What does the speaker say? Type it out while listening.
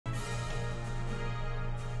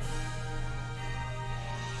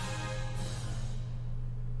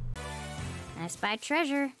I spy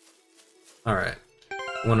treasure. Alright.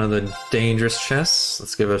 One of the dangerous chests.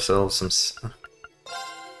 Let's give ourselves some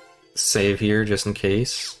save here, just in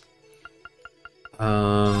case.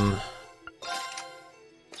 I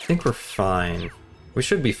think we're fine. We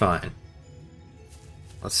should be fine.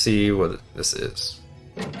 Let's see what this is.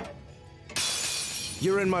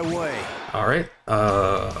 You're in my way. Alright,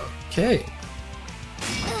 okay.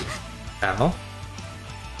 Ow.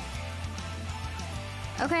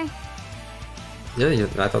 Okay. Yeah,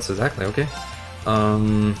 I thought so exactly, okay.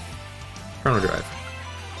 Chrono Drive.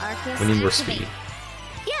 Arcus We need more activate. speed.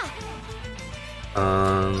 Yeah.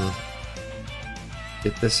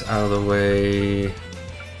 Get this out of the way.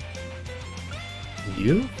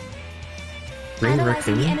 You? Green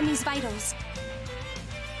Analyzing the Raccoon? enemy's vitals.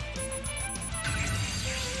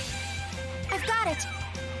 I've got it.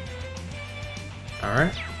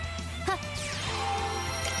 Alright.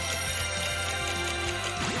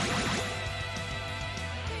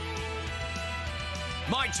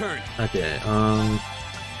 My turn. Okay,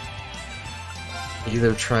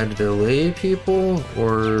 either try to delay people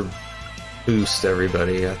or boost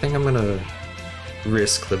everybody. I think I'm gonna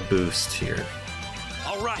risk the boost here.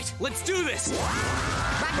 All right, let's do this.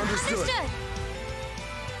 Understood.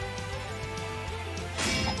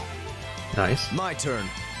 Nice. My turn.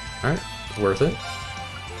 Alright, worth it.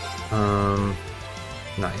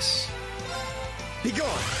 Nice. Be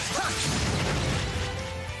gone.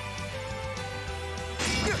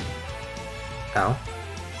 Ow.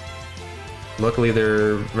 Luckily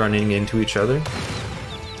they're running into each other.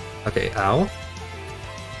 Okay, ow.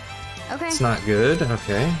 Okay. It's not good.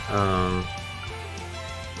 Okay.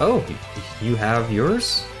 Oh, you have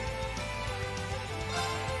yours?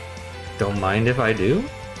 Don't mind if I do?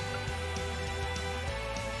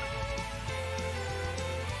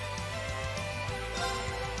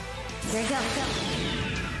 There you go.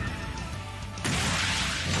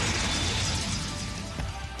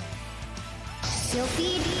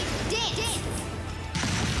 Silphy dance.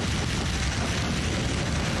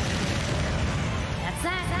 That's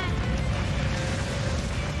that.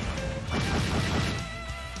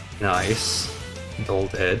 Nice. Dull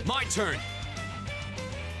dead. My turn.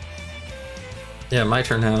 Yeah, my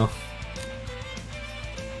turn now.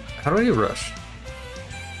 How do I do rush?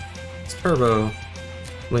 It's turbo,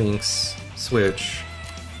 links, switch,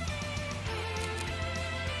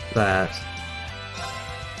 that.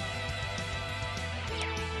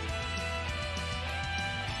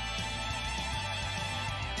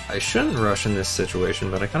 I shouldn't rush in this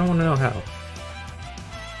situation, but I kind of want to know how.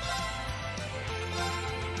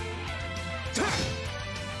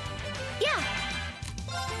 Yeah.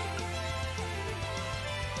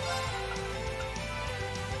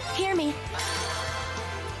 Hear me.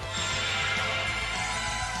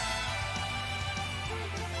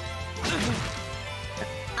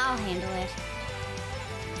 I'll handle it.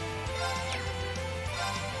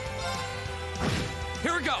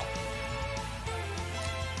 Here we go.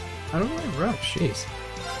 How do I rush? Jeez.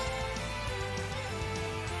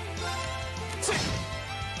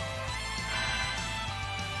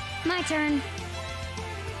 My turn.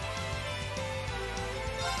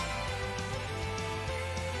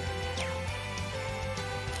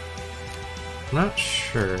 I'm not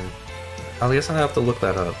sure. I guess I'll have to look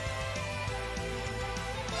that up.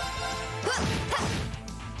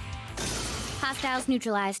 Hostiles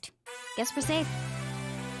neutralized. Guess we're safe.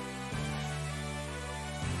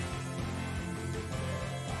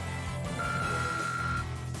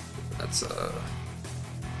 That's a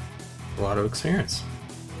lot of experience.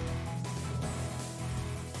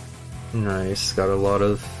 Nice. Got a lot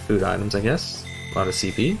of food items, I guess. A lot of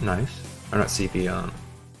CP. Nice. Or not CP,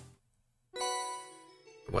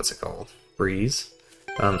 what's it called? Breeze.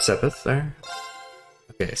 Sepith there.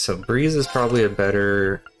 Okay, so Breeze is probably a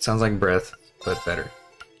better... Sounds like Breath, but better.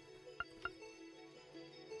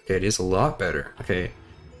 Okay, it is a lot better. Okay.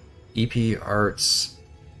 EP Arts.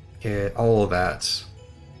 Okay, all of that.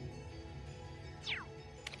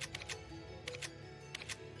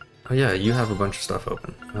 Oh yeah, you have a bunch of stuff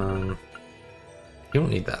open. You don't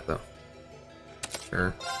need that though.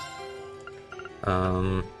 Sure.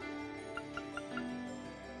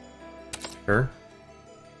 Sure.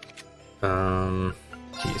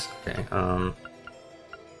 Jeez, okay. I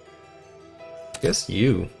guess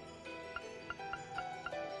you.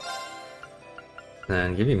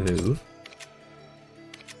 Then give you move.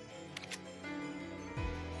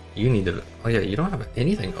 You need to... Oh yeah, you don't have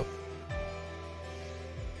anything open.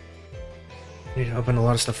 Need to open a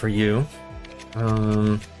lot of stuff for you.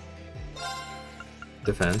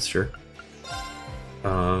 Defense, sure.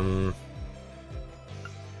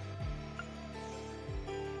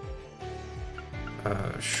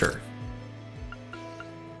 Sure.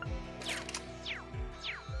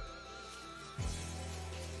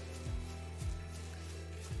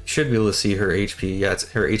 Should be able to see her HP. Yeah,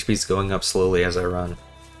 her HP's going up slowly as I run.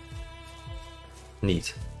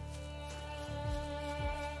 Neat.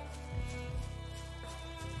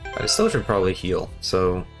 I still should probably heal,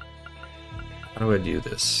 so how do I do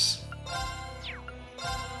this?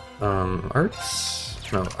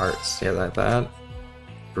 Arts? No, arts. Yeah, that.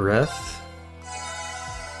 Breath.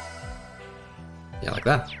 Yeah, like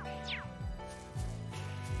that.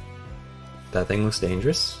 That thing looks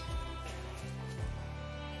dangerous.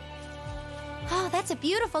 Oh, that's a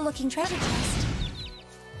beautiful looking treasure chest.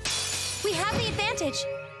 We have the advantage.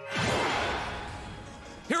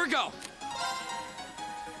 Here we go.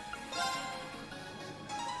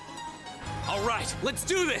 All right, let's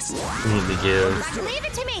do this. Need to give Leave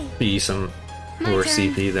it to me. B some My more turn.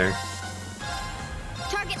 CP there.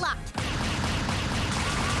 Target locked.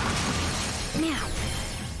 Now.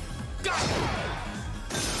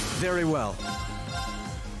 Very well.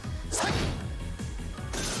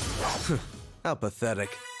 How pathetic.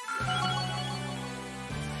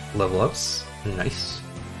 Level ups. Nice.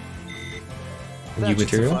 That New should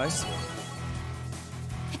material. suffice.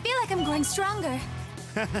 I feel like I'm growing stronger.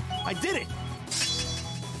 I did it!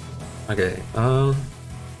 Okay,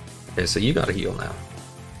 okay, so you gotta heal now.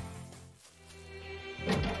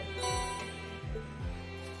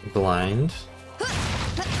 Blind.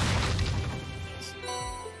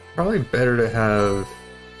 Probably better to have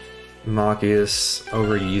Machias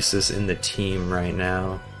over Eustace in the team right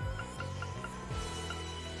now.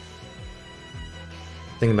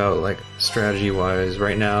 Think about like strategy-wise.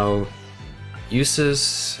 Right now,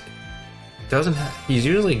 Eustace doesn't have, he's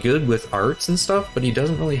usually good with arts and stuff, but he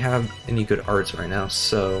doesn't really have any good arts right now,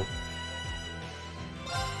 so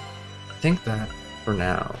I think that for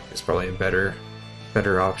now is probably a better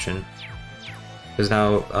option. Because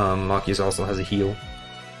now Machias also has a heal.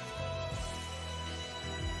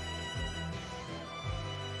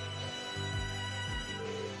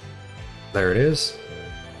 There it is.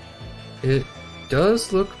 It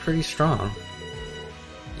does look pretty strong.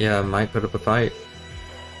 Yeah, might put up a fight.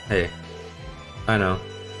 Hey, I know.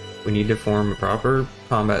 We need to form a proper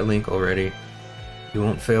combat link already. You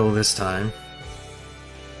won't fail this time.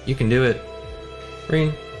 You can do it.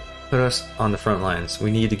 Green, put us on the front lines.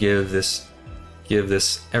 We need to give this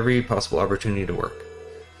every possible opportunity to work.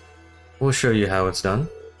 We'll show you how it's done.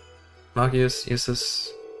 Machias,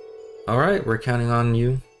 Eustace. Alright, we're counting on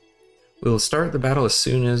you. We'll start the battle as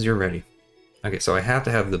soon as you're ready. Okay, so I have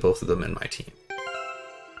to have both of them in my team.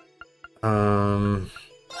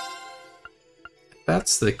 If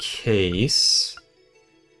that's the case,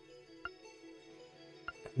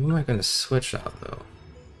 who am I going to switch out though?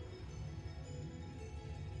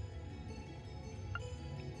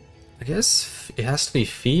 I guess it has to be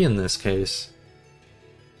Fee in this case.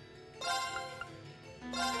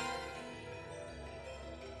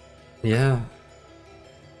 Yeah,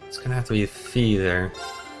 it's gonna have to be Fee there,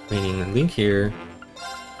 meaning Link here,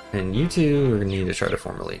 and you two are gonna need to try to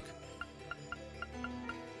form a link.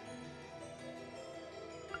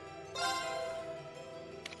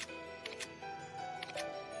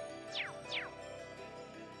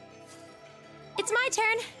 It's my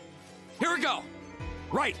turn. Here we go.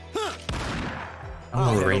 Right. Huh. I don't know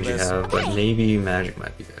what handle range you this. have, but maybe magic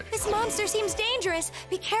might be better. This monster seems dangerous.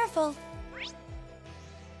 Be careful.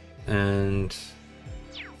 And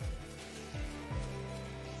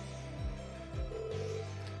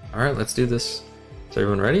alright, let's do this. Is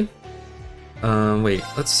everyone ready? Wait,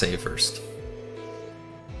 let's save first.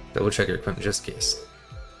 Double check your equipment just in case.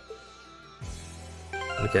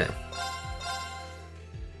 Okay.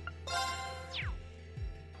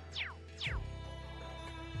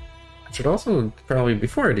 I should also probably,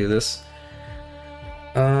 before I do this,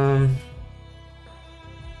 yeah,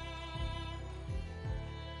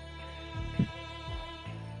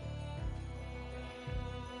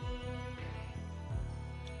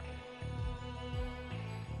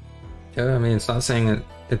 I mean, it's not saying that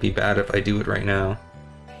it'd be bad if I do it right now.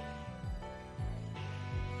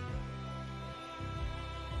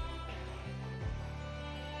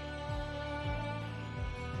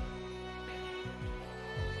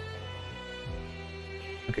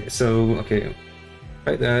 Okay, so, okay,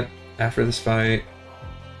 fight that. After this fight,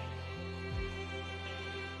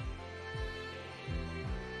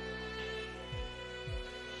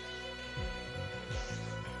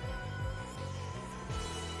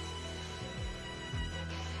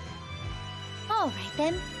 All right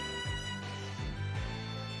then.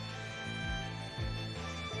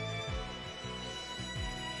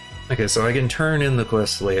 okay, so I can turn in the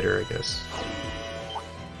quest later, I guess.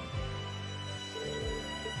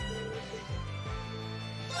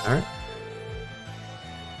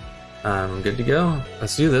 I'm good to go.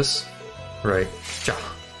 Let's do this. Right. Ja.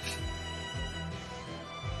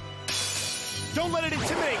 Don't let it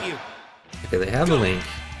intimidate you. Okay, they have a link.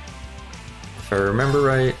 If I remember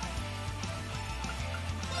right.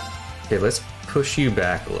 Okay, let's push you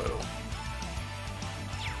back a little.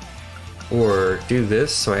 Or do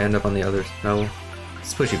this so I end up on the other. No,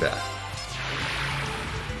 let's push you back.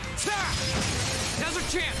 Now's our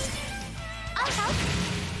chance. I'll help.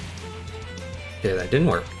 Okay, that didn't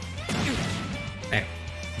work. Hey,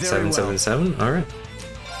 Very well. 777. All right.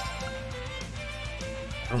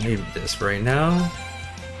 I don't need this right now.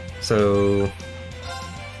 So,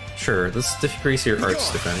 sure, let's decrease your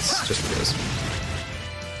arts defense just because.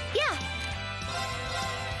 Yeah.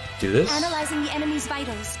 Do this. Analyzing the enemy's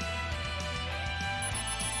vitals.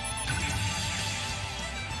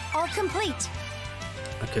 All complete.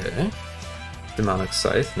 Okay. Demonic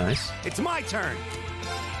Scythe, nice. It's my turn.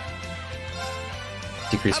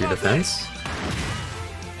 Decrease your How about defense.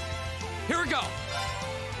 Here we go.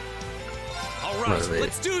 All right, Motivate.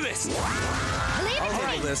 let's do this. Leave I'll it to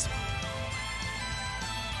handle me. this.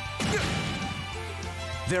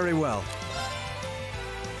 Very well.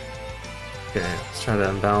 Okay, let's try to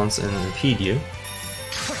unbalance and impede you.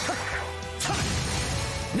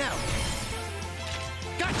 Now.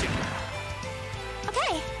 Gotcha.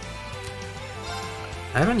 Okay.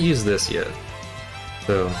 I haven't used this yet.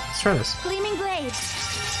 So, let's try this. Gleaming blades.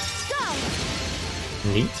 Go.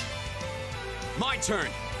 Neat. My turn.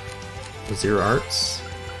 0 arts.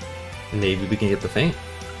 Maybe we can get the feint.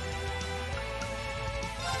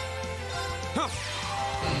 Huh.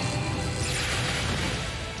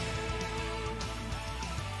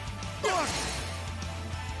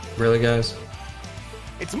 Really, guys?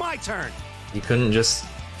 It's my turn. You couldn't just...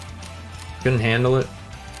 couldn't handle it?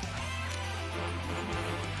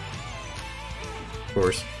 Of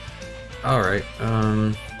course. Alright,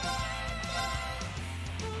 How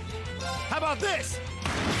about this?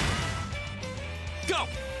 Go.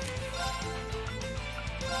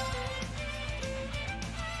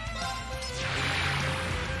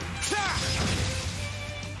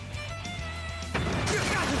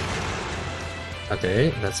 okay,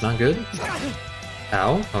 that's not good.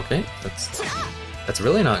 Ow, okay, that's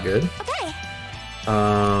really not good. Okay.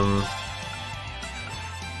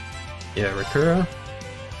 Yeah, Rakura.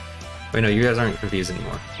 Wait, no, you guys aren't confused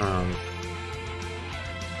anymore.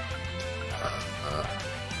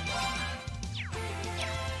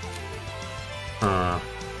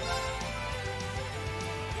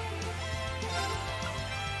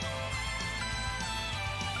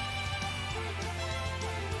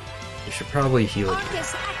 You should probably heal it.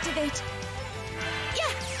 Arcus, activate. Yeah.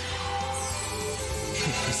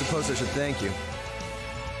 I suppose I should thank you.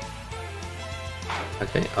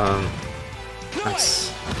 Okay,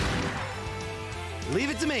 nice. Leave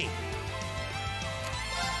it to me.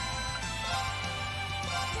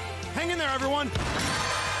 Hang in there, everyone.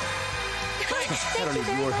 Thank I don't you need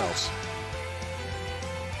very your much. help.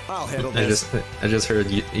 I'll handle I this. just heard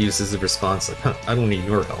you use as a response like, huh, I don't need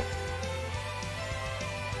your help.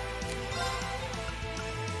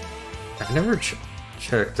 I never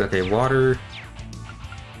checked. Okay, water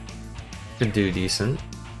could do decent,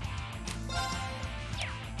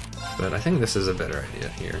 but I think this is a better idea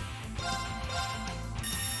here.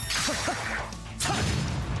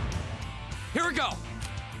 Here we go.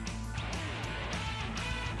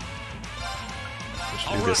 Let's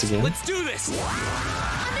All do this right, again. let's do this.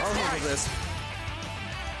 I'll handle this.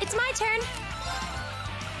 It's my turn.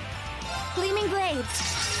 Gleaming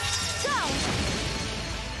blades. Go.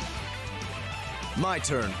 My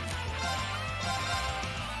turn.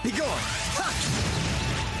 Be gone.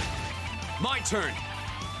 My turn.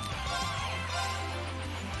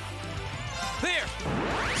 There.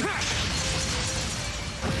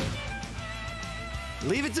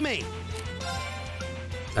 Leave it to me.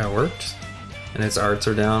 That worked. And its arts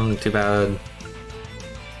are down. Too bad.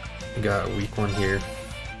 We got a weak one here.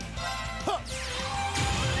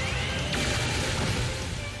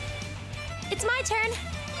 It's my turn.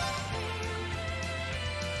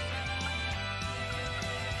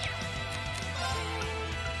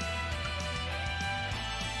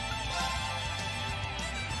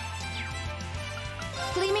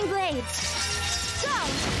 Gleaming blades. Go.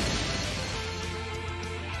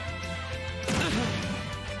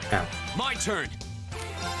 Ow. My turn.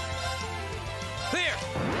 There.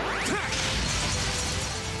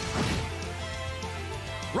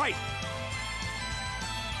 Right.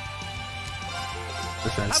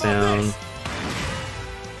 Defense How about down. this?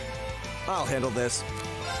 I'll handle this.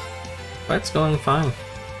 Fight's going fine.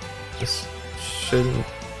 This shouldn't.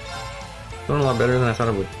 Going a lot better than I thought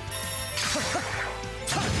it would.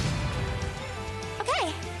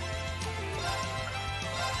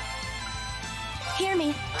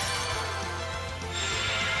 me.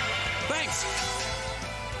 Thanks.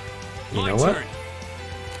 You My know what? turn.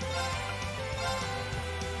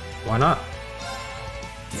 Why not?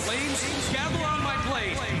 Flames, gather on my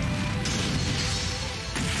blade.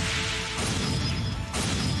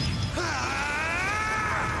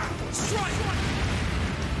 Strike!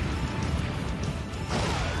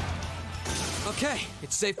 Okay,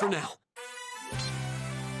 it's safe for now.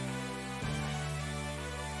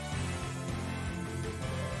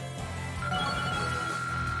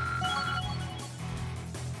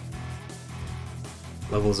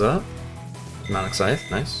 Levels up. Monic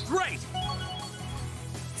Scythe, nice. Great!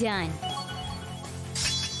 Done.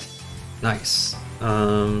 Nice.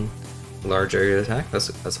 Large area attack,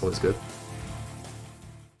 that's always good.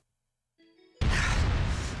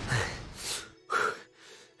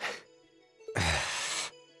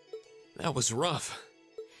 That was rough.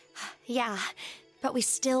 Yeah, but we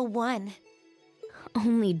still won.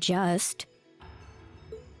 Only just.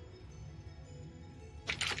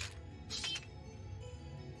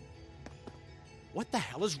 What the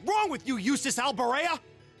hell is wrong with you, Eustace Alberea?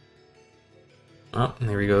 Oh, and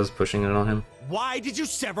here he goes, pushing it on him. Why did you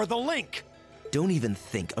sever the link? Don't even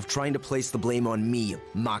think of trying to place the blame on me,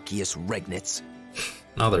 Machias Regnitz.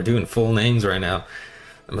 Oh, they're doing full names right now.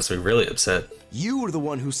 They must be really upset. You were the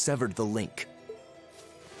one who severed the link.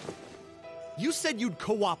 You said you'd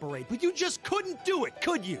cooperate, but you just couldn't do it,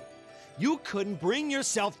 could you? You couldn't bring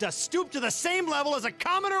yourself to stoop to the same level as a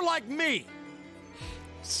commoner like me.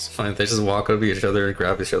 It's fine. They just walk over each other and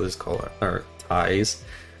grab each other's collar or eyes.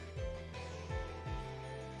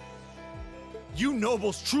 You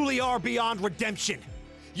nobles truly are beyond redemption.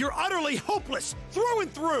 You're utterly hopeless, through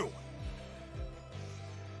and through.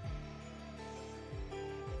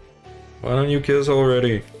 Why don't you kiss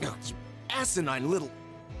already? You asinine little...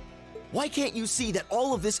 Why can't you see that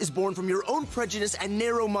all of this is born from your own prejudice and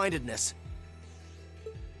narrow-mindedness?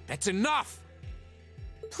 That's enough!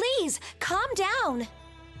 Please, calm down.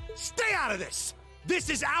 Stay out of this! This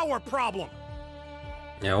is our problem!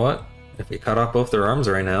 You know what? If we cut off both their arms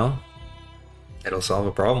right now, it'll solve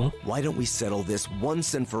a problem. Why don't we settle this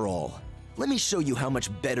once and for all? Let me show you how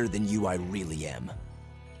much better than you I really am.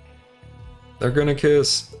 They're gonna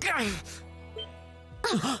kiss.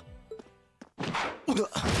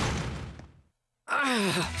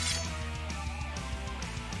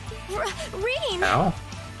 Rean! Ow.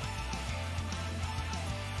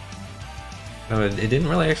 No, it didn't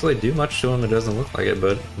really actually do much to him. It doesn't look like it,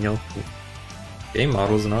 but, you know, game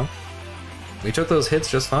models and all. We took those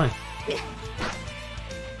hits just fine.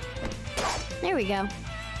 There we go.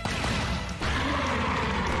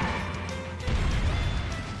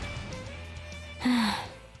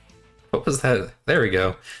 What was that? There we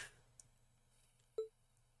go.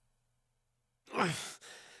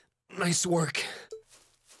 Nice work.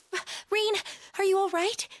 Rean, are you all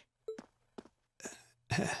right?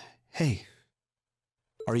 Hey.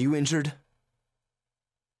 Are you injured?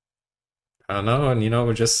 I don't know, and, you know,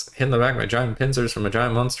 we're just hitting the back by giant pincers from a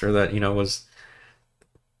giant monster that, you know, was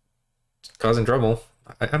causing trouble.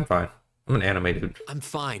 I'm fine. I'm an anime dude. I'm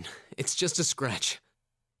fine. It's just a scratch.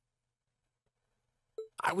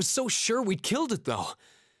 I was so sure we'd killed it, though.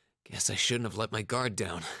 Guess I shouldn't have let my guard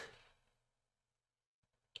down.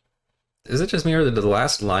 Is it just me or did the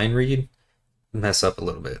last line read mess up a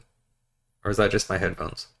little bit? Or is that just my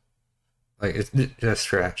headphones? Like, it's just a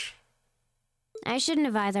scratch. I shouldn't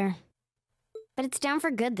have either. But it's down for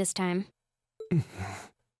good this time.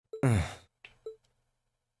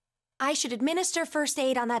 I should administer first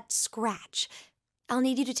aid on that scratch. I'll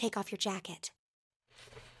need you to take off your jacket.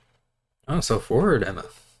 Oh, so forward, Emma.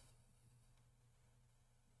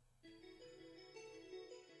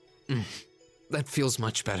 That feels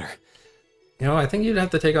much better. You know, I think you'd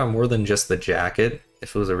have to take on more than just the jacket.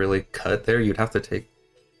 If it was a really cut there, you'd have to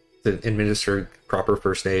administer proper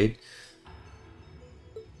first aid.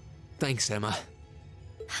 Thanks, Emma.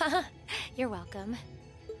 You're welcome.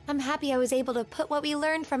 I'm happy I was able to put what we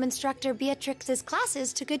learned from Instructor Beatrix's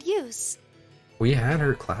classes to good use. We had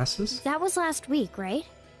her classes? That was last week, right?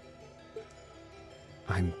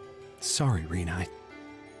 I'm sorry, Rena.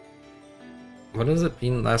 What does it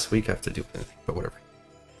mean last week have to do with anything? But whatever.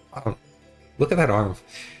 Look at that arm.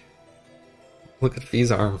 Look at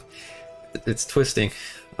Fee's arm. It's twisting.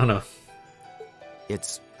 Oh no.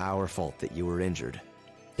 It's our fault that you were injured.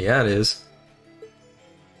 Yeah, it is.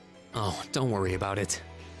 Oh, don't worry about it.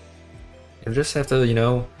 You'll just have to, you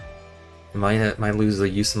know, might lose the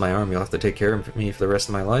use of my arm. You'll have to take care of me for the rest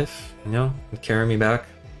of my life. You know, carry me back.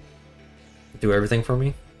 Do everything for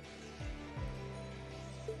me.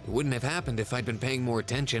 It wouldn't have happened if I'd been paying more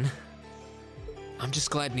attention. I'm just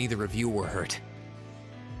glad neither of you were hurt.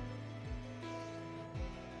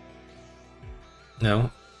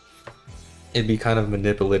 No. It'd be kind of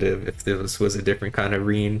manipulative if this was a different kind of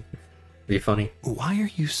Reen. It'd be funny. Why are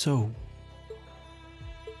you so...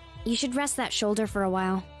 You should rest that shoulder for a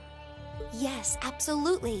while. Yes,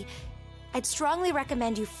 absolutely. I'd strongly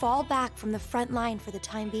recommend you fall back from the front line for the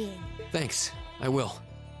time being. Thanks, I will.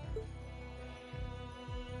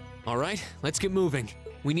 Alright, let's get moving.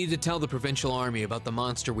 We need to tell the Provincial Army about the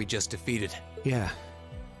monster we just defeated. Yeah.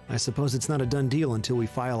 I suppose it's not a done deal until we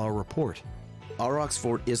file our report. Aurochs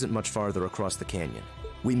Fort isn't much farther across the canyon.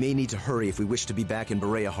 We may need to hurry if we wish to be back in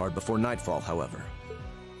Bereahard before nightfall, however.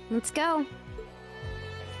 Let's go.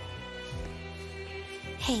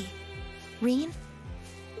 Hey, Reen?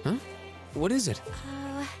 Huh? What is it?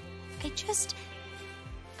 I just...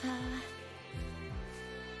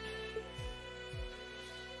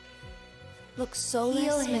 Look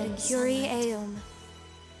solus Mercuri eum.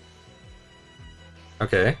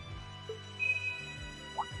 Okay.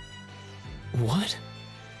 What?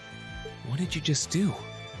 What did you just do?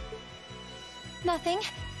 Nothing.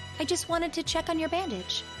 I just wanted to check on your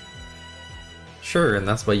bandage. Sure, and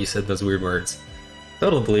that's why you said those weird words.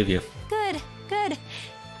 They'll believe you. Good, good.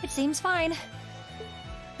 It seems fine.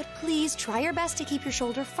 But please try your best to keep your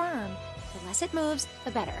shoulder firm. The less it moves,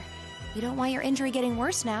 the better. You don't want your injury getting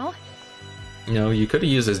worse now. You know, you could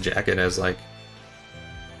have used his jacket as, like,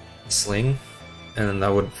 a sling, and then that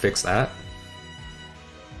would fix that.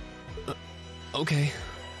 Okay.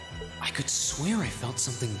 I could swear I felt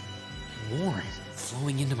something warm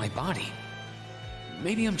flowing into my body.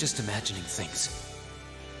 Maybe I'm just imagining things.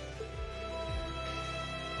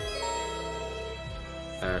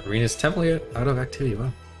 Rena's temple out of activity,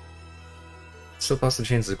 wow. Still possible to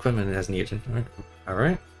change the equipment as needed.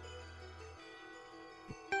 Alright.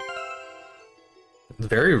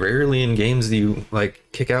 Very rarely in games do you, like,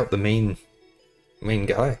 kick out the main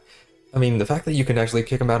guy. I mean, the fact that you can actually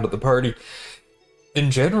kick him out of the party, in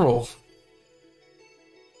general,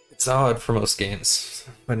 it's odd for most games.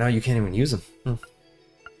 But now you can't even use him.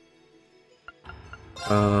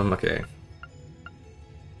 Okay.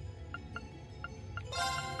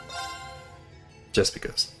 Just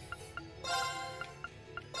because.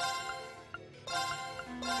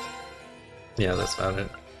 Yeah, that's about it.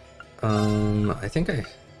 I think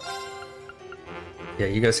yeah,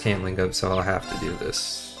 you guys can't link up, so I'll have to do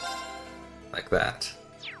this like that.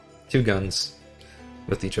 2 guns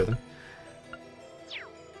with each other.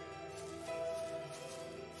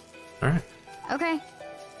 Alright. Okay.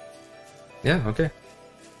 Yeah, okay.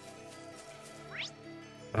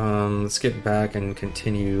 Let's get back and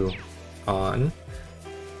continue on.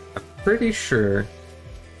 I'm pretty sure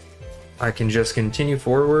I can just continue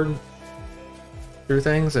forward through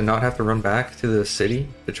things and not have to run back to the city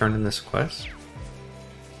to turn in this quest.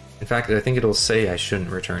 In fact, I think it'll say I shouldn't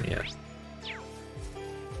return yet.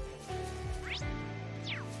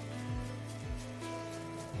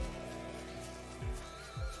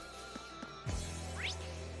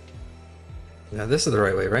 Yeah, this is the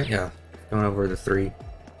right way, right? Yeah. Going over the 3.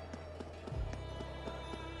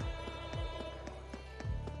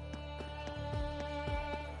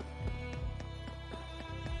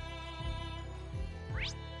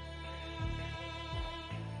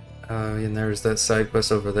 And there's that side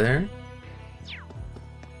quest over there.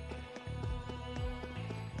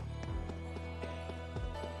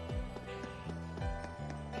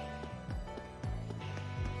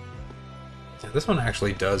 Yeah, this one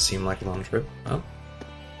actually does seem like a long trip. Oh.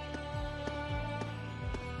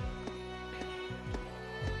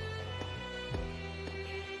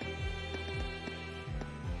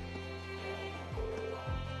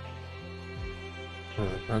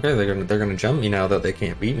 Okay, they're gonna jump me now that they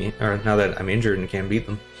can't beat me, or now that I'm injured and can't beat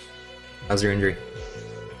them. How's your injury?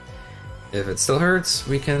 If it still hurts,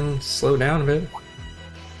 we can slow down a bit.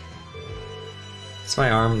 It's my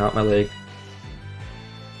arm, not my leg.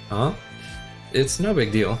 Huh? It's no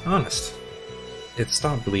big deal, honest. It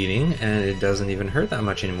stopped bleeding, and it doesn't even hurt that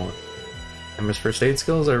much anymore. Emma's first aid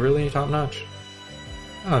skills are really top notch.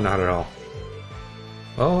 Oh, not at all.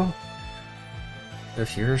 Well,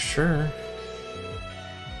 if you're sure.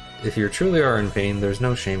 If you truly are in pain, there's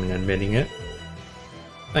no shame in admitting it.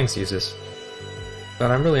 Thanks, Eustace.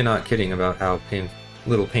 But I'm really not kidding about how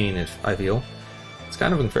little pain I feel. It's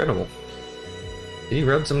kind of incredible. Did you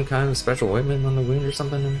rub some kind of special ointment on the wound or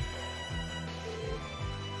something?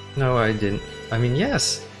 No, I didn't. I mean,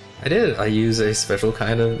 yes, I did. I use a special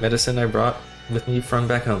kind of medicine I brought with me from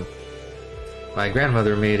back home. My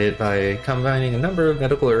grandmother made it by combining a number of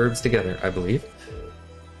medical herbs together, I believe.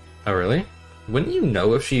 Oh, really? Wouldn't you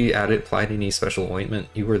know if she applied any special ointment?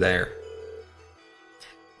 You were there.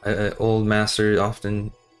 Old master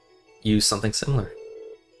often used something similar.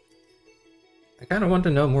 I kind of want to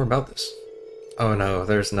know more about this. Oh no,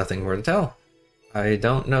 there's nothing more to tell. I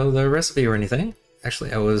don't know the recipe or anything.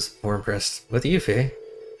 Actually, I was more impressed with you, Faye.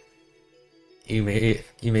 You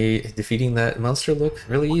made defeating that monster look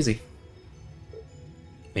really easy.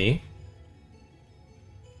 Me?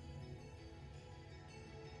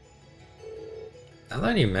 Now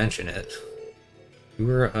that you mention it, you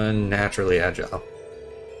were unnaturally agile.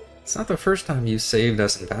 It's not the first time you saved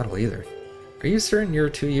us in battle either. Are you certain you're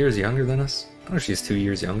 2 years younger than us? Oh, she's 2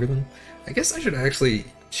 years younger than... I guess I should actually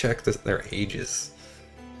check their ages.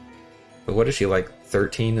 But what is she, like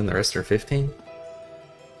 13 and the rest are 15?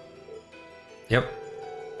 Yep.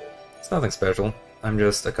 It's nothing special. I'm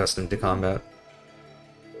just accustomed to combat.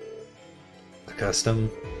 Accustomed?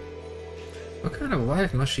 What kind of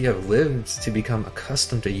life must she have lived to become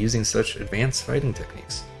accustomed to using such advanced fighting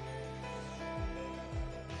techniques?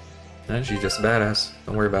 She's just a badass.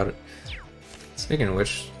 Don't worry about it. Speaking of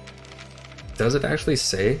which, does it actually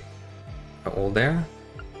say how old they are?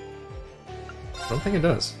 I don't think it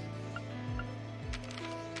does.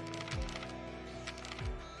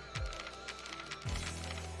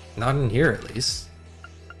 Not in here, at least.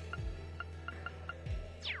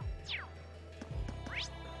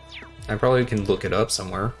 I probably can look it up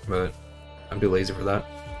somewhere, but I'm too lazy for that.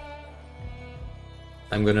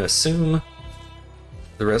 I'm gonna assume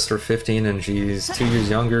the rest are 15 and she's 2 years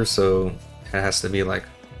younger, so it has to be like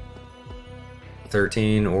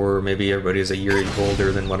 13, or maybe everybody's a year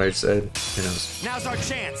older than what I said. Who knows? Now's our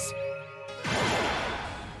chance.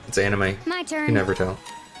 It's anime. My turn. You can never tell.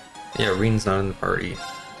 Yeah, Reen's not in the party.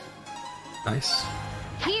 Nice.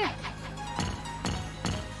 Here.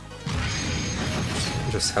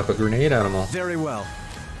 Just have a grenade at them all. Very well.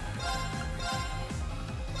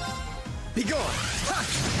 Be gone! Ha!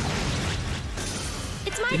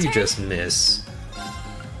 It's my Did turn. you just miss?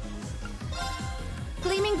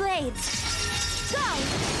 Gleaming blades. Go!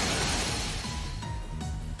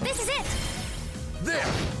 This is it!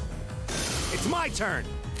 There. It's my turn.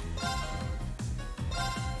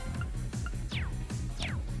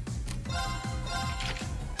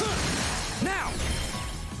 Now.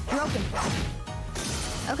 Broken.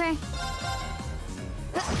 Okay.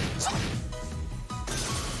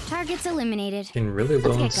 Targets eliminated. In really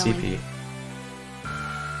low on Let's get CP.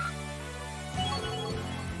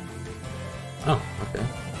 Oh, okay.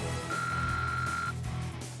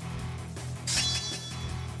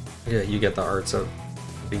 Yeah, you get the arts up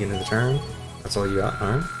beginning of the turn. That's all you got,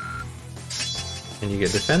 alright. And you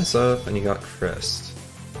get defense up, and you got crest.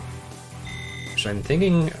 Which I'm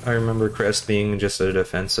thinking I remember crest being just a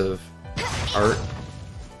defensive art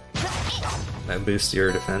that boosts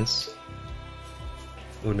your defense.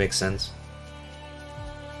 Would make sense.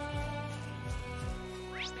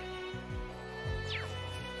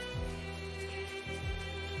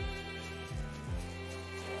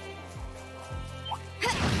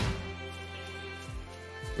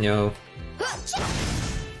 Yo.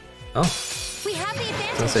 Oh. We have the I was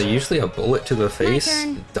advantage. gonna say, usually a bullet to the face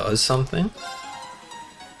turn. does something.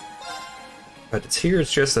 But it's here,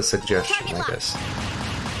 it's just a suggestion, Target I lock. guess.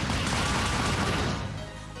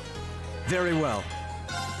 Very well.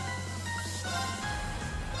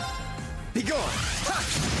 Be gone! Ha!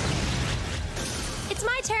 It's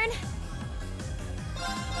my turn.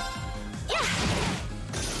 Yeah.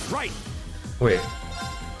 Right. Wait.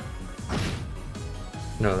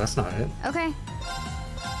 No, that's not it. Okay.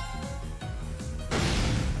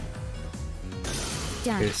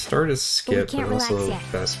 Done. Okay, start is skip, can't but also relax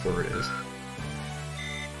yet. fast forward is.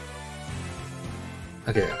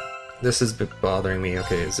 Okay, this has been bothering me.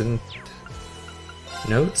 Okay, isn't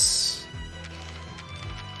notes?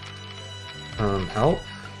 Help?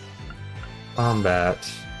 Combat.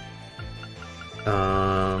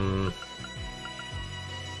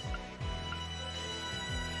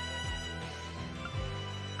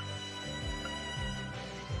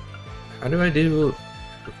 How do I do...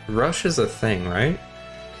 Rush is a thing, right?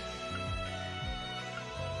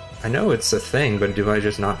 I know it's a thing, but do I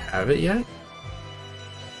just not have it yet?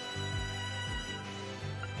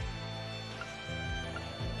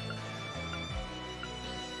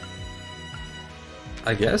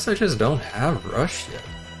 I guess I just don't have Rush yet.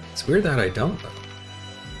 It's weird that I don't, though.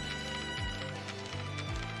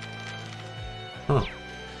 Huh.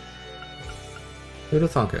 Who'd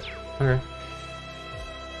have thunk it? Okay.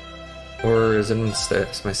 Or is it instead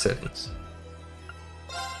my settings?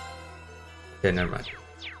 Okay, never mind.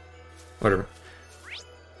 Whatever.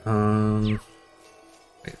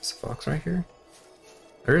 Wait, is a fox right here?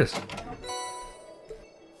 There is.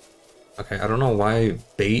 Okay, I don't know why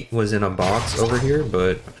bait was in a box over here,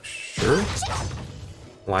 but sure.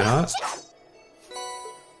 Why not?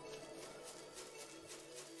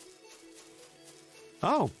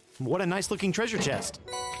 Oh, what a nice looking treasure chest.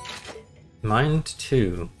 Mine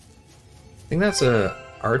too. I think that's a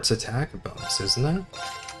arts attack bonus, isn't it?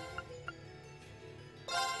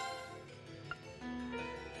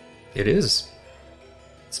 It is.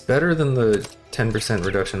 It's better than the 10%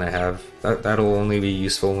 reduction I have. That'll only be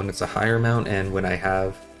useful when it's a higher amount and when I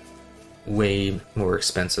have way more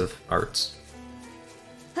expensive arts.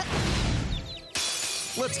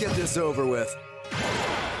 Let's get this over with.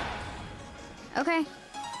 Okay.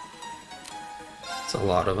 It's a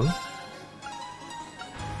lot of them.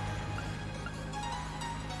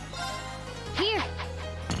 Here.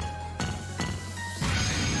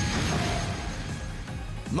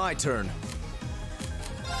 My turn.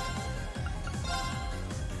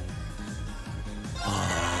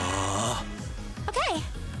 Okay.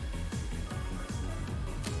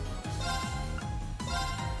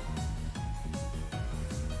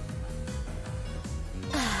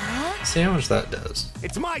 See how much that does.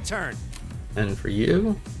 It's my turn. And for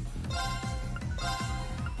you?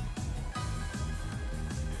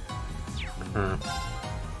 Huh.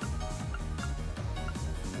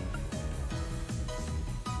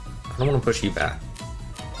 I don't want to push you back.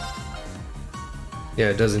 Yeah,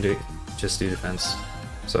 it doesn't just do defense.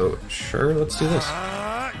 So, sure, let's do this.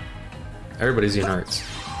 Everybody's in arts.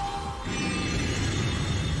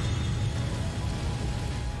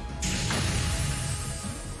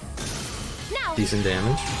 Now. Decent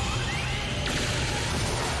damage.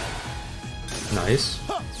 Nice.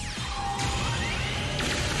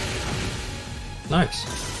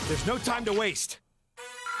 Nice. There's no time to waste.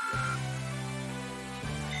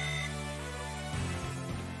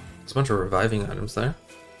 There's a bunch of reviving items there.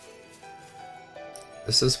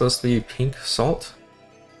 This is supposed to be pink salt.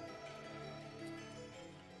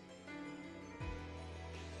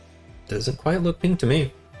 Doesn't quite look pink to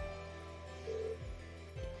me.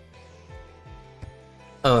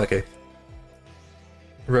 Oh, okay.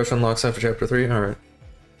 Rush unlocks after chapter 3. Alright.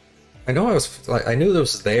 I know I knew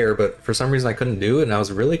this was there, but for some reason I couldn't do it, and I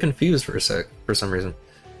was really confused for a sec, for some reason.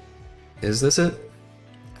 Is this it?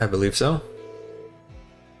 I believe so.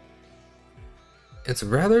 It's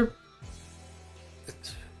rather...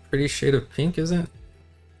 It's a pretty shade of pink, isn't it?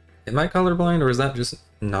 Am I colorblind, or is that just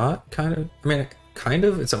not kind of? I mean, kind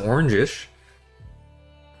of. It's an orangish.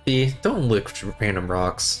 B, don't lick random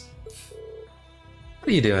rocks. What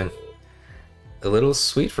are you doing? A little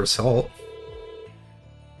sweet for salt.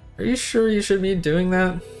 Are you sure you should be doing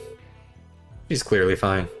that? She's clearly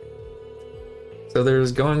fine. So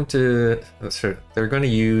there's going to... They're going to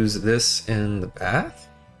use this in the bath?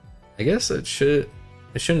 I guess it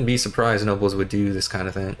shouldn't be surprised nobles would do this kind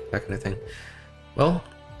of thing, that kind of thing. Well,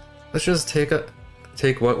 let's just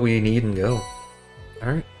take what we need and go.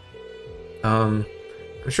 Alright. I'm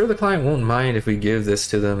sure the client won't mind if we give this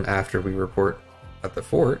to them after we report at the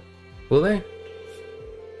fort, will they?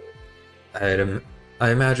 I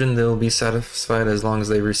imagine they'll be satisfied as long as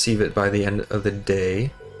they receive it by the end of the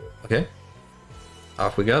day. Okay.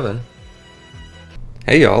 Off we go then.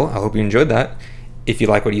 Hey y'all, I hope you enjoyed that. If you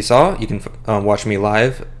like what you saw, you can watch me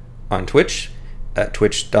live on Twitch at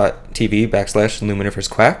twitch.tv/Luminiferous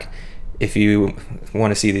Quack. If you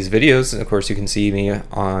want to see these videos, of course, you can see me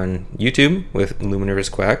on YouTube with Luminiferous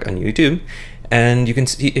Quack on YouTube. And you can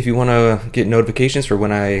see, if you want to get notifications for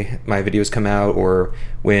when my videos come out or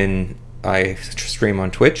when I stream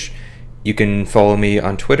on Twitch, you can follow me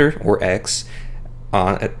on Twitter or X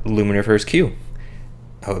at LuminiferousQ.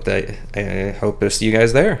 I hope to see you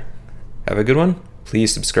guys there. Have a good one.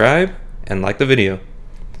 Please subscribe and like the video.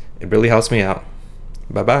 It really helps me out.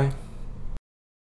 Bye bye.